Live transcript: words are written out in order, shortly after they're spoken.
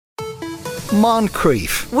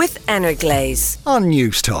Moncrief with Glaze on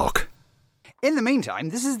News Talk. In the meantime,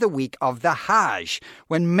 this is the week of the Hajj,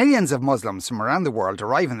 when millions of Muslims from around the world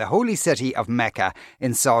arrive in the holy city of Mecca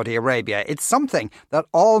in Saudi Arabia. It's something that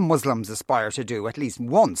all Muslims aspire to do at least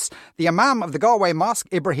once. The Imam of the Galway Mosque,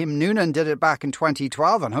 Ibrahim Noonan, did it back in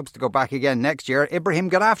 2012 and hopes to go back again next year. Ibrahim,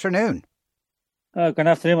 good afternoon. Good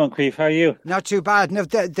afternoon, Moncrief. How are you? Not too bad. Now,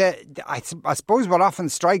 I suppose what often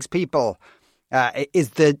strikes people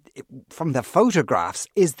from the photographs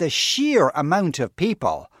is the sheer amount of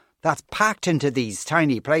people that's packed into these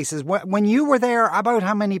tiny places. When you were there, about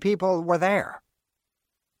how many people were there?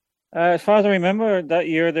 As far as I remember, that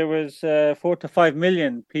year there was 4 to 5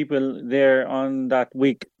 million people there on that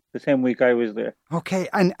week, the same week I was there. Okay,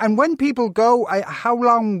 and when people go, how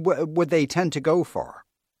long would they tend to go for?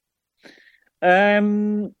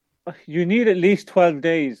 You need at least 12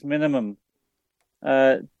 days minimum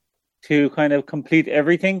to kind of complete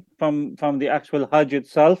everything from the actual Hajj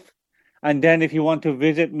itself. And then if you want to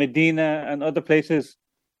visit Medina and other places,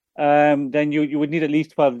 then you would need at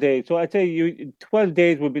least 12 days. So I'd say 12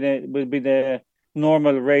 days would be the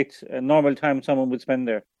normal rate, normal time someone would spend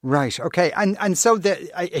there. Right. Okay. And so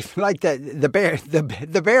if you like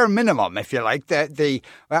the bare minimum, if you like,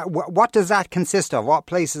 what does that consist of? What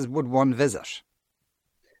places would one visit?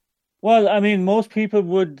 Well, I mean, most people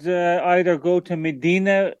would either go to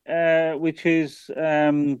Medina, which is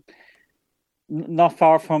not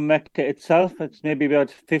far from Mecca itself. It's maybe about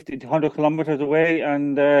 50 to 100 kilometers away.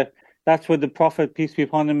 And that's where the Prophet, peace be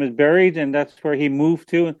upon him, is buried. And that's where he moved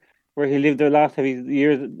to, where he lived the last of his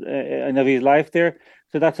years and of his life there.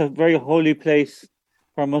 So that's a very holy place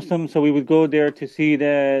for Muslims. So we would go there to see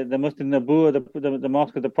the Masjid Nabu, the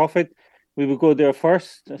Mosque of the Prophet. We would go there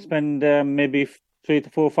first, spend maybe 3 to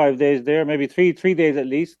 4 or 5 days there, maybe three days at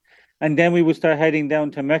least. And then we would start heading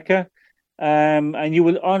down to Mecca. And you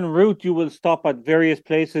will, en route, you will stop at various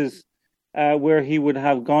places where he would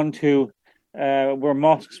have gone to, where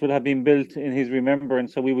mosques would have been built in his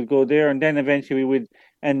remembrance. So we would go there, and then eventually we would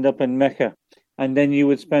end up in Mecca. And then you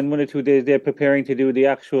would spend 1 or 2 days there preparing to do the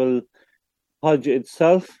actual Hajj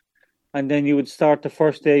itself. And then you would start the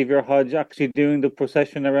first day of your Hajj actually doing the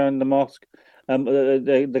procession around the mosque,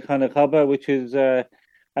 the kind of Kaaba, which is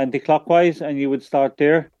anti-clockwise, and you would start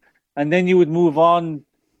there. And then you would move on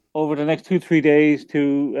over the next 2-3 days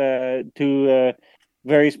to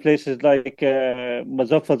various places like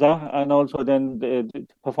Muzdalifah, and also then to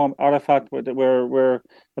perform Arafat, where the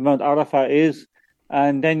Mount Arafat is.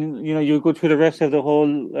 And then you go through the rest of the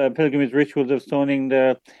whole pilgrimage rituals of stoning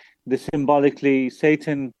the symbolically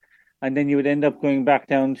Satan, and then you would end up going back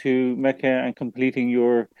down to Mecca and completing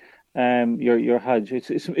your Hajj.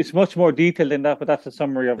 It's much more detailed than that, but that's a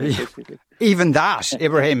summary of it, basically. Even that,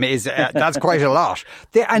 Ibrahim, is that's quite a lot.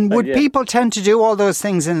 And would people tend to do all those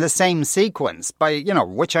things in the same sequence? By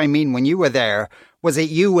which I mean, when you were there, was it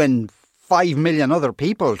you and 5 million other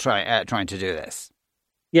people trying to do this?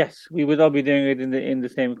 Yes, we would all be doing it in the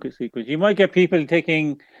same sequence. You might get people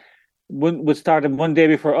would start one day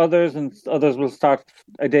before others, and others will start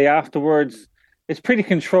a day afterwards. It's pretty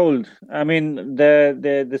controlled. I mean,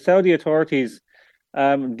 the Saudi authorities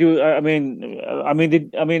in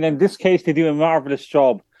this case, they do a marvelous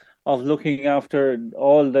job of looking after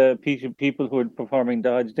all the people who are performing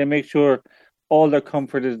the Hajj. They make sure all their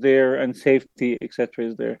comfort is there and safety, etc.,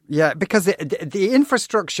 is there. Yeah, because the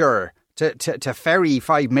infrastructure to ferry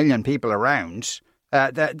 5 million people around,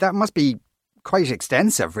 that must be quite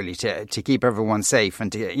extensive, really, to keep everyone safe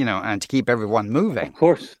and to keep everyone moving. Of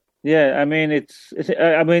course. Yeah, I mean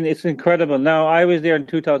it's incredible. Now, I was there in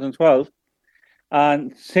 2012,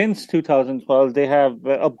 and since 2012 they have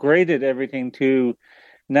upgraded everything to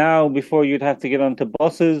now. Before, you'd have to get onto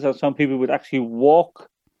buses, or some people would actually walk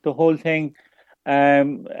the whole thing.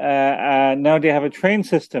 Now they have a train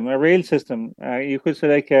system, a rail system. You could say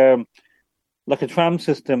like a tram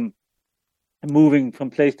system, moving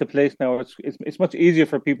from place to place now. It's much easier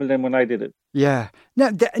for people than when I did it. Yeah.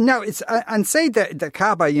 Now it's and say the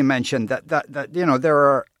Kaaba you mentioned that there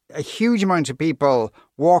are a huge amount of people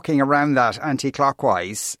walking around that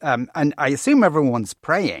anti-clockwise, and I assume everyone's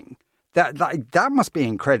praying. That must be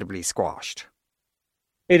incredibly squashed.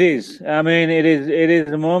 It is. I mean, it is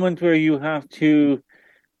a moment where you have to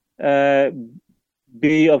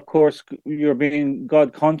be, of course, you're being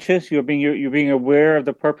God conscious. You're being aware of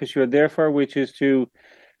the purpose you're there for, which is to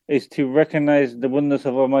recognize the oneness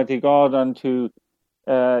of Almighty God, and to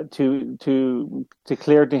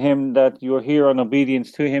declare to Him that you're here on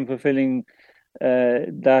obedience to Him, fulfilling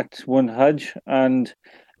that one Hajj. And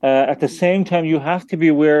at the same time, you have to be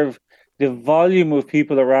aware of the volume of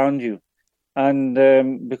people around you. And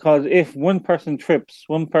because if one person trips,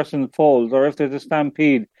 one person falls, or if there's a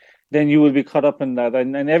stampede, then you will be caught up in that.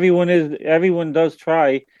 And everyone does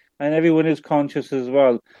try, and everyone is conscious as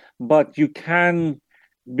well. But it can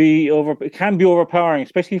be overpowering,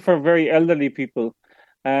 especially for very elderly people.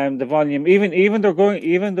 The volume, even though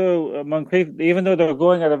they're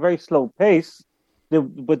going at a very slow pace,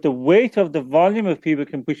 but the weight of the volume of people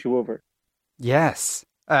can push you over. Yes.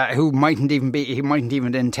 Who mightn't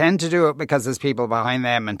even intend to do it because there's people behind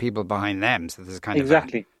them and people behind them. So there's kind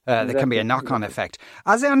Exactly. of there can be a knock-on effect.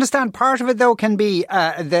 As I understand, part of it though can be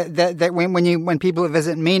that when people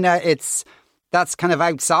visit Mina, that's kind of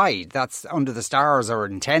outside. That's under the stars or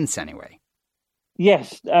intense anyway.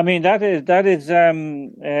 Yes, I mean that is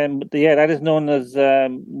known as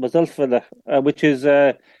Mazalfala, which is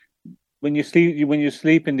when you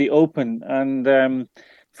sleep in the open. And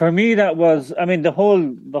for me that was, I mean, the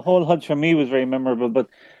whole Hajj for me was very memorable, but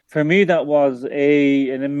for me that was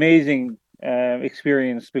an amazing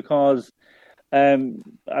experience because I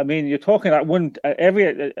mean, you're talking at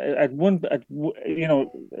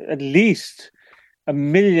least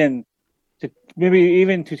 1 million to maybe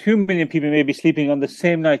even to 2 million people may be sleeping on the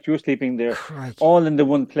same night you're sleeping there, Crikey. all in the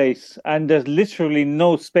one place, and there's literally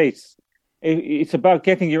no space. It's about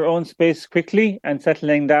getting your own space quickly and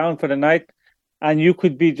settling down for the night, and you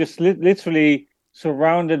could be just literally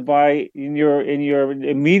surrounded by in your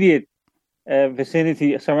immediate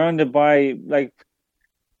vicinity, surrounded by like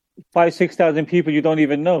 5,000-6,000 people you don't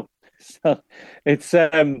even know. So it's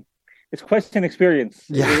quite an experience.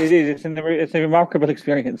 Yeah. It is. It's a remarkable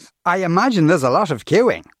experience. I imagine there's a lot of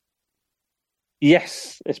queuing.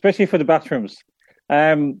 Yes, especially for the bathrooms.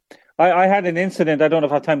 I had an incident. I don't know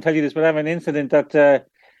if I have time to tell you this, but I have an incident that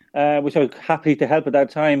which I was happy to help at that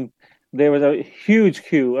time. There was a huge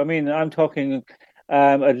queue. I mean, I'm talking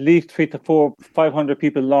at least 300 to 500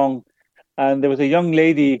 people long, and there was a young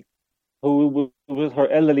lady who was with her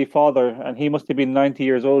elderly father, and he must have been 90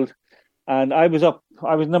 years old. And I was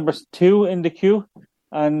number 2 in the queue,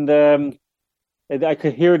 and I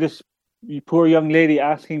could hear this poor young lady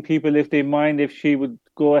asking people if they mind if she would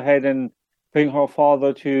go ahead and bring her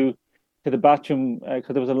father to the bathroom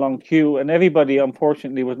because there was a long queue, and everybody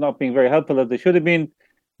unfortunately was not being very helpful as they should have been.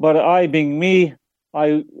 But I, being me,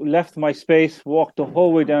 I left my space, walked the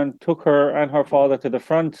whole way down, took her and her father to the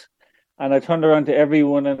front, and I turned around to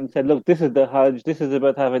everyone and said, "Look, this is the Hajj. This is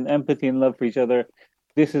about having empathy and love for each other.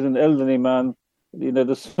 This is an elderly man. You know,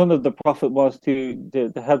 the son of the Prophet was to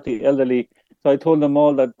help the elderly." So I told them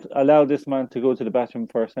all that allow this man to go to the bathroom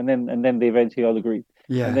first, and then they eventually all agreed.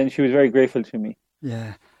 Yeah. And then she was very grateful to me.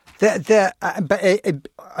 Yeah. And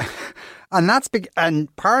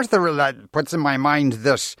part of that puts in my mind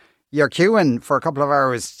that you're queuing for a couple of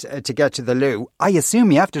hours to get to the loo. I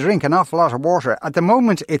assume you have to drink an awful lot of water. At the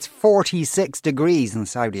moment, it's 46 degrees in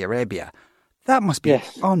Saudi Arabia. That must be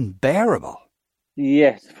unbearable.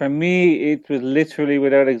 Yes, for me, it was literally,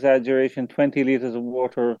 without exaggeration, 20 litres of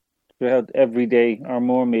water throughout every day, or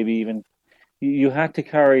more, maybe even. You had to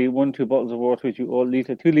carry 1-2 bottles of water with you 2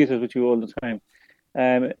 litres with you all the time.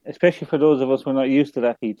 Especially for those of us who are not used to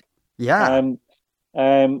that heat. Yeah.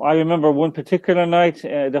 I remember one particular night,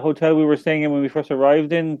 the hotel we were staying in when we first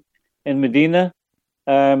arrived in Medina.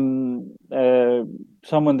 Someone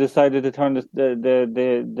decided to turn the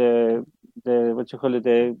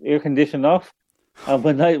the air conditioner off. And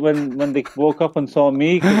when they woke up and saw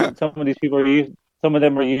me, some of these people some of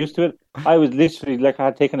them were used to it. I was literally like I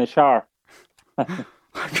had taken a shower.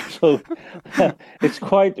 So it's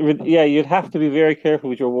quite, you'd have to be very careful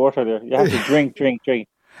with your water there. You have to drink.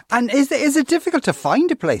 And is it difficult to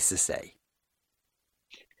find a place to stay?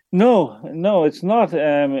 No, it's not.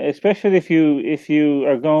 Especially if you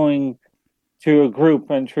are going through a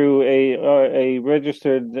group and through a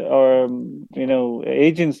registered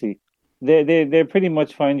agency, they pretty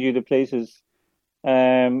much find you the places.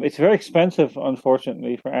 It's very expensive,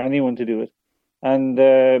 unfortunately, for anyone to do it. And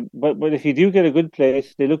but if you do get a good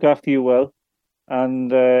place, they look after you well,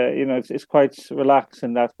 and it's quite relaxed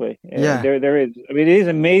in that way. Yeah, there is. I mean, it is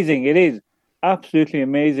amazing. It is absolutely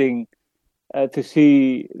amazing to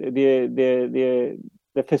see the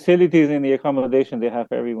facilities and the accommodation they have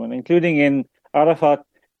for everyone, including in Arafat.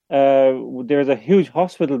 There's a huge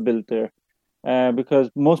hospital built there because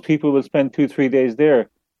most people will spend 2-3 days there,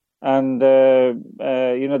 and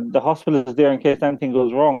the hospital is there in case anything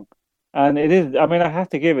goes wrong. And it is, I mean, I have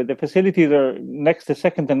to give it. The facilities are next to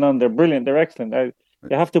second to none. They're brilliant. They're excellent. You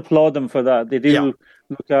have to applaud them for that. They do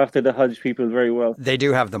look after the Hajj people very well. They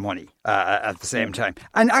do have the money at the same time.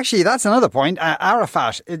 And actually, that's another point.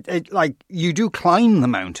 Arafat, like you do climb the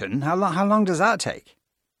mountain. How long does that take?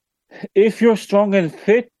 If you're strong and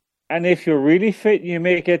fit and if you're really fit, you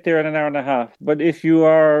may get there in an hour and a half. But if you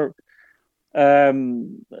are,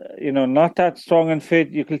 not that strong and fit,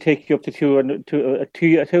 you can take you up to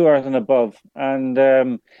 2 hours and above, and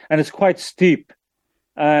it's quite steep,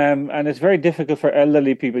 and it's very difficult for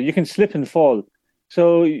elderly people. You can slip and fall,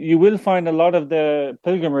 so you will find a lot of the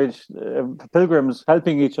pilgrims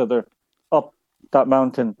helping each other up that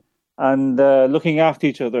mountain and looking after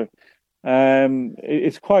each other.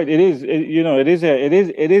 It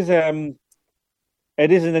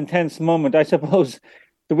is an intense moment. I suppose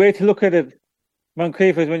the way to look at it, Mount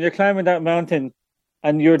Crieff, is when you're climbing that mountain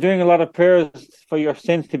and you're doing a lot of prayers for your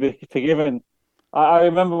sins to be forgiven. I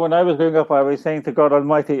remember when I was growing up, I was saying to God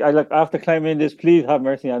Almighty, after climbing this, please have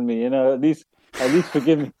mercy on me. At least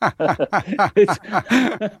forgive me.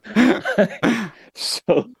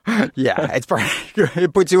 So yeah,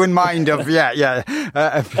 it puts you in mind of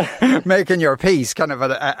making your peace, kind of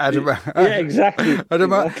exactly.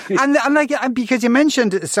 And because you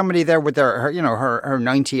mentioned somebody there with her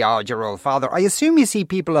 90-odd-year-old father, I assume you see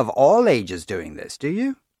people of all ages doing this, do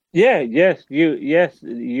you? Yes,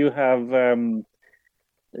 you have.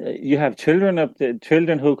 You have children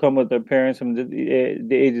who come with their parents from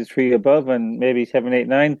the ages 3 above and maybe 7, 8,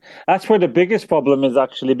 9. That's where the biggest problem is,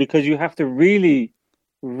 actually, because you have to really,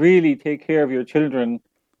 really take care of your children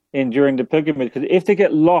during the pilgrimage. Because if they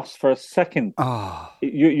get lost for a second,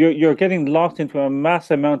 you're getting lost into a mass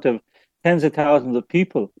amount of tens of thousands of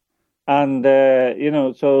people, and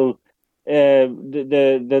so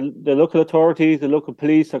the local authorities, the local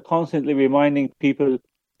police are constantly reminding people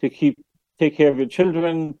to take care of your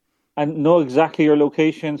children and know exactly your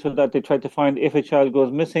location, so that they try to find, if a child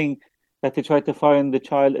goes missing, that they try to find the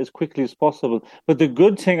child as quickly as possible. But the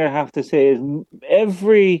good thing I have to say is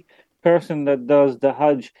every person that does the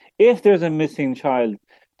Hajj, if there's a missing child,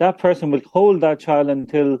 that person will hold that child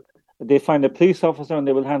until they find a police officer, and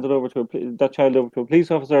they will hand it over that child over to a police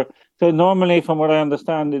officer. So normally, from what I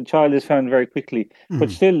understand, the child is found very quickly. But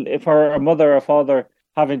still, if a mother or father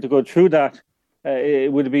having to go through that,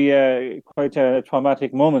 it would be quite a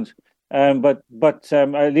traumatic moment. But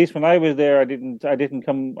at least when I was there, I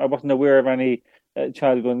wasn't aware of any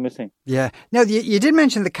child going missing. Yeah. Now you did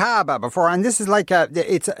mention the Kaaba before, and this is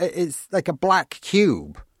it's like a black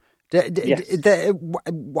cube. Yes.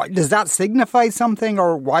 Does that signify something,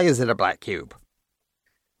 or why is it a black cube?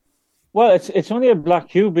 Well, it's only a black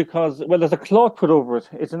cube because there's a cloth put over it.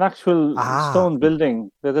 It's an actual stone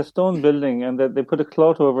building. There's a stone building, and they put a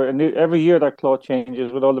cloth over it. And every year that cloth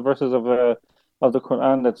changes with all the verses of the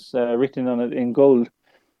Quran that's written on it in gold.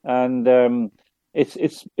 And but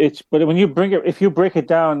when you if you break it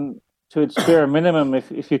down to its bare minimum,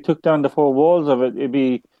 if you took down the 4 walls of it, it'd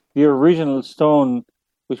be the original stone,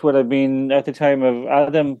 which would have been at the time of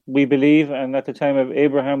Adam, we believe, and at the time of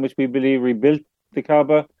Abraham, which we believe rebuilt the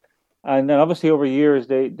Kaaba. And then obviously over years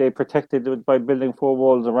they protected it by building 4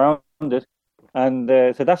 walls around it, and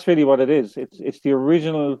so that's really what it is. It's the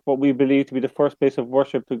original, what we believe to be the first place of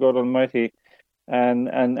worship to God Almighty, and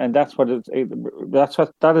that's what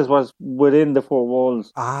that is what's within the 4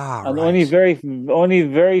 walls. And right. only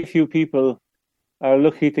very few people are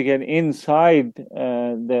lucky to get inside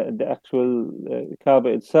the actual Kaaba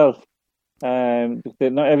itself.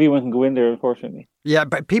 Not everyone can go in there, unfortunately. Yeah,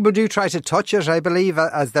 but people do try to touch it, I believe,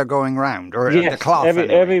 as they're going round, or yes, the cloth.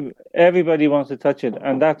 Everybody wants to touch it,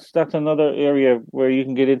 and that's another area where you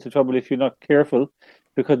can get into trouble if you're not careful,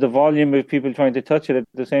 because the volume of people trying to touch it at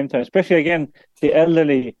the same time, especially again the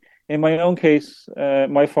elderly. In my own case,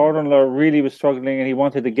 my father-in-law really was struggling, and he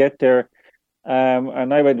wanted to get there,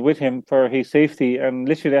 and I went with him for his safety, and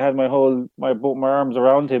literally I had both my arms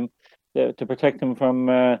around him to protect him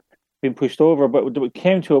from being pushed over. But it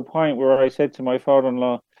came to a point where I said to my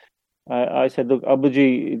father-in-law, I said, "Look,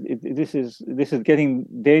 Abuji, this is getting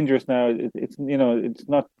dangerous now. It's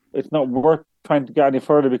not worth trying to get any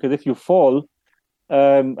further, because if you fall,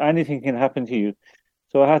 anything can happen to you."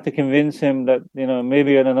 So I had to convince him that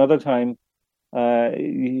maybe at another time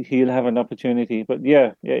he'll have an opportunity. But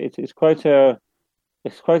it's quite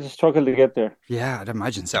a struggle to get there. Yeah, I'd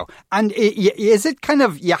imagine so. And is it kind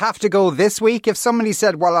of, you have to go this week? If somebody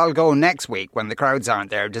said, well, I'll go next week when the crowds aren't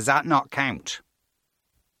there, does that not count?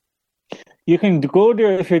 You can go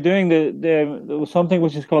there if you're doing the something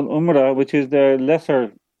which is called Umrah, which is the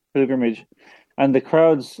lesser pilgrimage, and the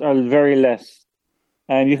crowds are very less.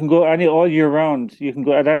 And you can go all year round. You can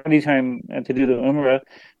go at any time to do the Umrah,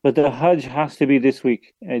 but the Hajj has to be this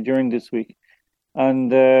week, during this week.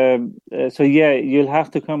 And so you'll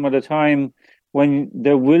have to come at a time when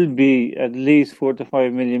there will be at least 4 to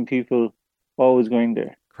 5 million people always going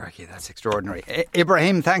there. Crikey, that's extraordinary.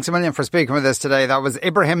 Ibrahim, thanks a million for speaking with us today. That was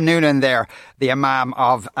Ibrahim Noonan there, the Imam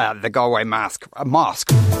of the Galway Mosque.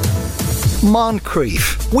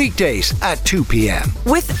 Moncrief, weekdays at 2 p.m.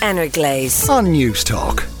 with Energlaze on News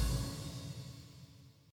Talk.